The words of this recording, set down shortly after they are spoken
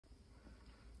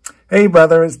Hey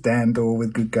brother, it's Dan Dorr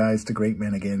with Good Guys to Great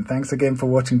Men again. Thanks again for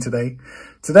watching today.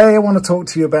 Today I want to talk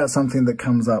to you about something that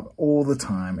comes up all the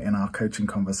time in our coaching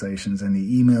conversations and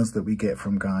the emails that we get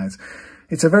from guys.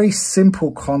 It's a very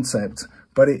simple concept,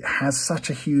 but it has such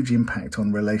a huge impact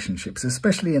on relationships,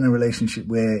 especially in a relationship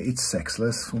where it's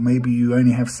sexless, or maybe you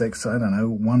only have sex, I don't know,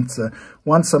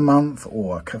 once a month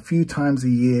or a few times a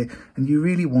year, and you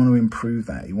really want to improve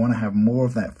that. You want to have more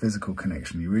of that physical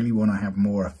connection. You really want to have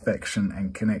more affection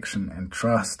and connection and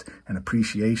trust and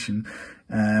appreciation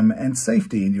and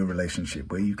safety in your relationship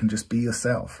where you can just be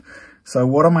yourself. So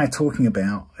what am I talking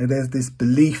about? There's this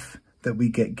belief that we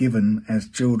get given as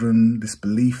children, this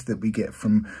belief that we get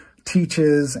from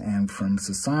teachers and from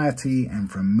society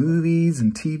and from movies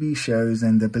and TV shows,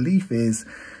 and the belief is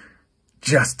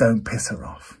just don't piss her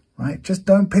off, right? Just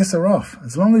don't piss her off.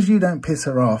 As long as you don't piss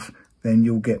her off, then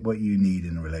you'll get what you need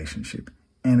in a relationship.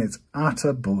 And it's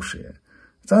utter bullshit.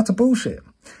 It's utter bullshit.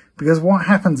 Because what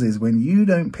happens is when you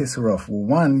don't piss her off, well,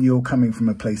 one, you're coming from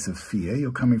a place of fear.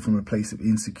 You're coming from a place of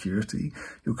insecurity.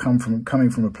 You're coming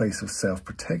from a place of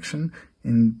self-protection,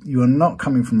 and you are not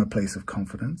coming from a place of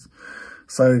confidence.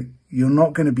 So you're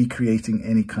not going to be creating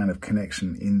any kind of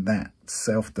connection in that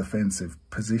self-defensive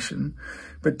position.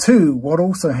 But two, what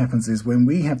also happens is when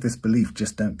we have this belief,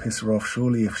 just don't piss her off,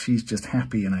 surely if she's just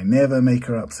happy and I never make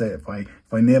her upset, if I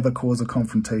never cause a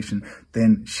confrontation,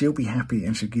 then she'll be happy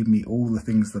and she'll give me all the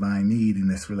things that I need in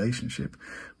this relationship.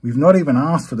 We've not even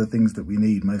asked for the things that we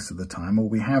need most of the time, or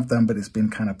we have done, but it's been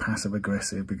kind of passive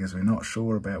aggressive because we're not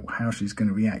sure about how she's going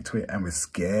to react to it and we're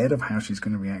scared of how she's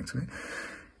going to react to it.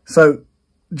 So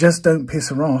just don't piss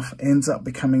her off ends up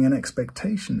becoming an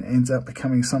expectation, ends up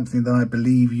becoming something that I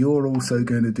believe you're also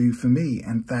going to do for me.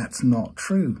 And that's not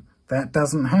true. That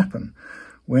doesn't happen.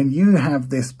 When you have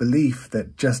this belief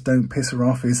that just don't piss her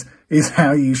off is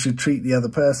how you should treat the other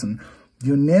person,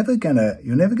 you're never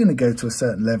gonna go to a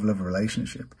certain level of a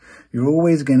relationship. You're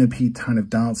always going to be kind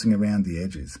of dancing around the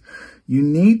edges. You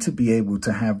need to be able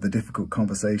to have the difficult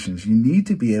conversations. You need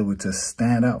to be able to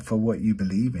stand up for what you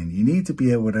believe in. You need to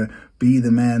be able to be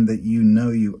the man that you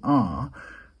know you are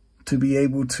to be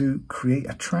able to create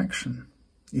attraction.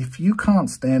 If you can't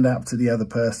stand up to the other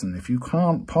person, if you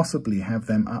can't possibly have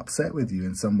them upset with you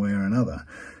in some way or another,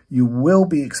 you will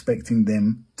be expecting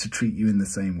them to treat you in the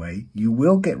same way. You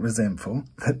will get resentful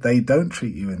that they don't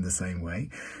treat you in the same way.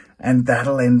 And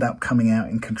that'll end up coming out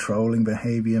in controlling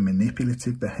behavior,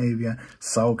 manipulative behavior,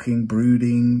 sulking,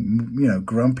 brooding,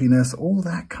 grumpiness, all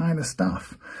that kind of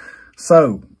stuff.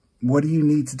 So what do you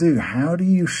need to do? How do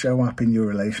you show up in your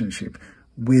relationship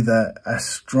with a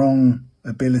strong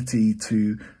ability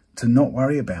to not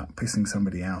worry about pissing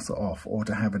somebody else off or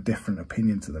to have a different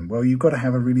opinion to them? Well, you've got to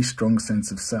have a really strong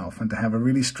sense of self. And to have a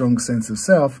really strong sense of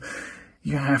self,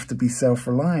 you have to be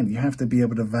self-reliant. You have to be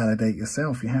able to validate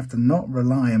yourself. You have to not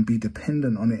rely and be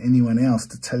dependent on anyone else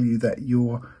to tell you that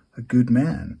you're a good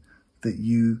man, that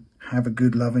you have a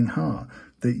good loving heart,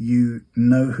 that you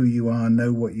know who you are,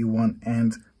 know what you want,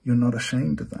 and you're not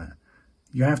ashamed of that.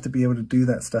 You have to be able to do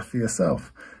that stuff for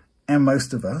yourself. And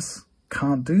most of us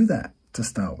can't do that to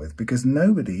start with, because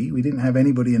we didn't have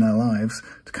anybody in our lives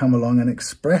to come along and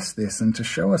express this and to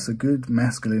show us a good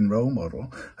masculine role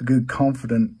model. A good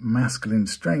confident masculine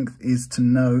strength is to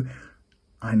know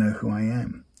I know who I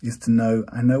am, is to know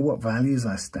I know what values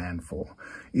I stand for,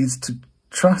 is to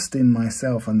trust in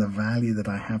myself and the value that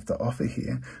I have to offer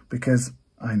here, because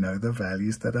I know the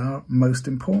values that are most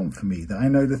important for me, that I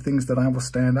know the things that I will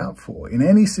stand up for. In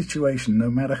any situation,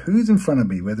 no matter who's in front of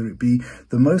me, whether it be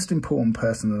the most important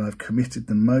person that I've committed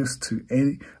the most to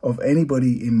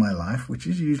anybody in my life, which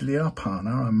is usually our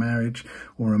partner, our marriage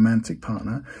or romantic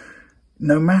partner,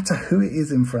 no matter who it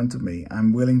is in front of me,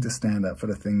 I'm willing to stand up for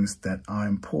the things that are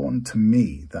important to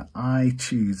me, that I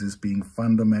choose as being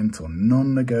fundamental,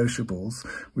 non-negotiables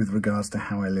with regards to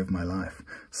how I live my life.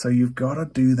 So you've got to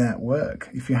do that work.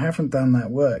 If you haven't done that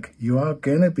work, you are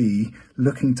going to be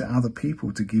looking to other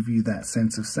people to give you that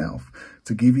sense of self,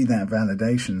 to give you that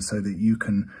validation so that you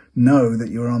can know that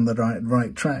you're on the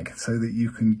right track, so that you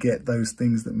can get those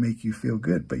things that make you feel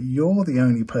good. But you're the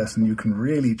only person you can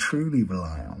really, truly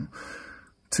rely on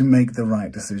to make the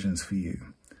right decisions for you.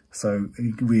 So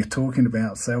we're talking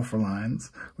about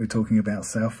self-reliance. We're talking about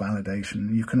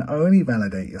self-validation. You can only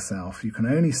validate yourself. You can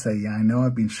only say, yeah, I know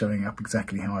I've been showing up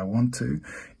exactly how I want to,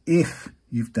 if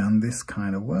you've done this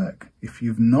kind of work. If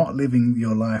you've not living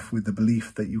your life with the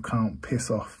belief that you can't piss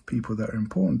off people that are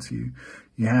important to you,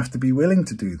 you have to be willing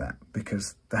to do that,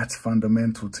 because that's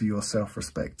fundamental to your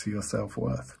self-respect, to your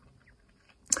self-worth.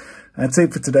 That's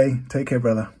it for today. Take care,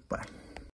 brother. Bye.